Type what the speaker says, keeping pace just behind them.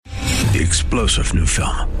The explosive new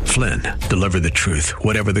film, Flynn, Deliver the Truth,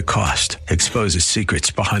 Whatever the Cost, exposes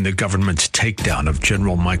secrets behind the government's takedown of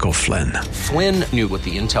General Michael Flynn. Flynn knew what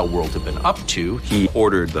the intel world had been up to. He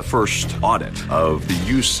ordered the first audit of the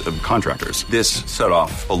use of contractors. This set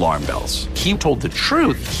off alarm bells. He told the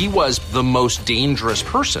truth. He was the most dangerous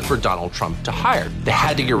person for Donald Trump to hire. They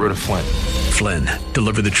had to get rid of Flynn. Flynn,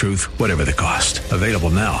 Deliver the Truth, Whatever the Cost. Available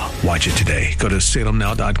now. Watch it today. Go to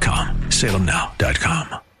salemnow.com.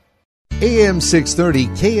 salemnow.com. AM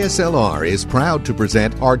 630 KSLR is proud to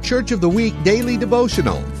present our Church of the Week daily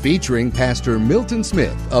devotional featuring Pastor Milton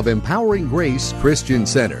Smith of Empowering Grace Christian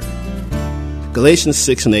Center. Galatians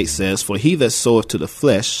 6:8 says, For he that soweth to the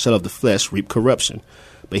flesh shall of the flesh reap corruption,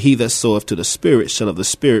 but he that soweth to the Spirit shall of the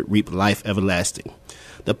Spirit reap life everlasting.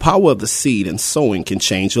 The power of the seed and sowing can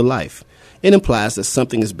change your life. It implies that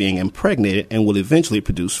something is being impregnated and will eventually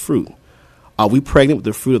produce fruit. Are we pregnant with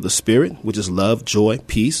the fruit of the Spirit, which is love, joy,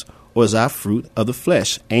 peace, or is our fruit of the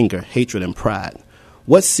flesh, anger, hatred, and pride?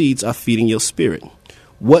 What seeds are feeding your spirit?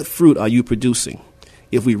 What fruit are you producing?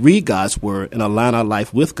 If we read God's word and align our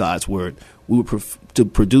life with God's word, we will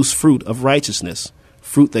produce fruit of righteousness,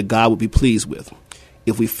 fruit that God will be pleased with.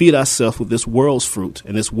 If we feed ourselves with this world's fruit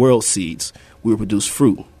and this world's seeds, we will produce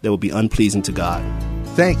fruit that will be unpleasing to God.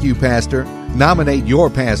 Thank you, Pastor. Nominate your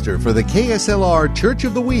pastor for the KSLR Church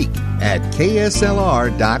of the Week at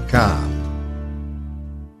kslr.com.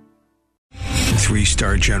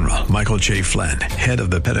 Three-star General Michael J. Flynn, head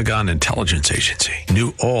of the Pentagon Intelligence Agency,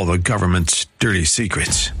 knew all the government's dirty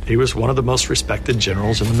secrets. He was one of the most respected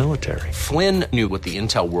generals in the military. Flynn knew what the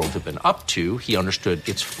intel world had been up to. He understood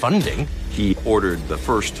its funding. He ordered the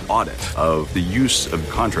first audit of the use of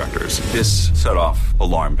contractors. This set off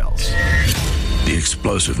alarm bells. The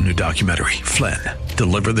explosive new documentary, Flynn,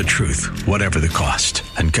 Deliver the Truth, Whatever the Cost,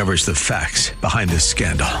 uncovers the facts behind this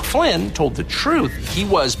scandal. Flynn told the truth. He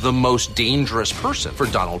was the most dangerous person for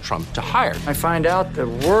Donald Trump to hire. I find out the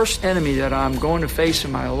worst enemy that I'm going to face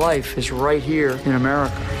in my life is right here in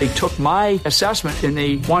America. They took my assessment and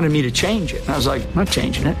they wanted me to change it. And I was like, I'm not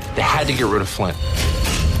changing it. They had to get rid of Flynn.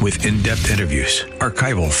 With in-depth interviews,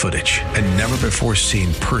 archival footage, and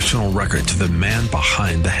never-before-seen personal records of the man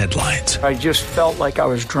behind the headlines. I just felt like I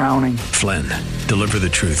was drowning. Flynn, Deliver the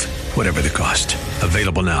Truth, Whatever the Cost.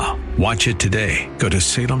 Available now. Watch it today. Go to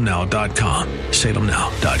salemnow.com.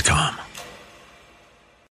 salemnow.com.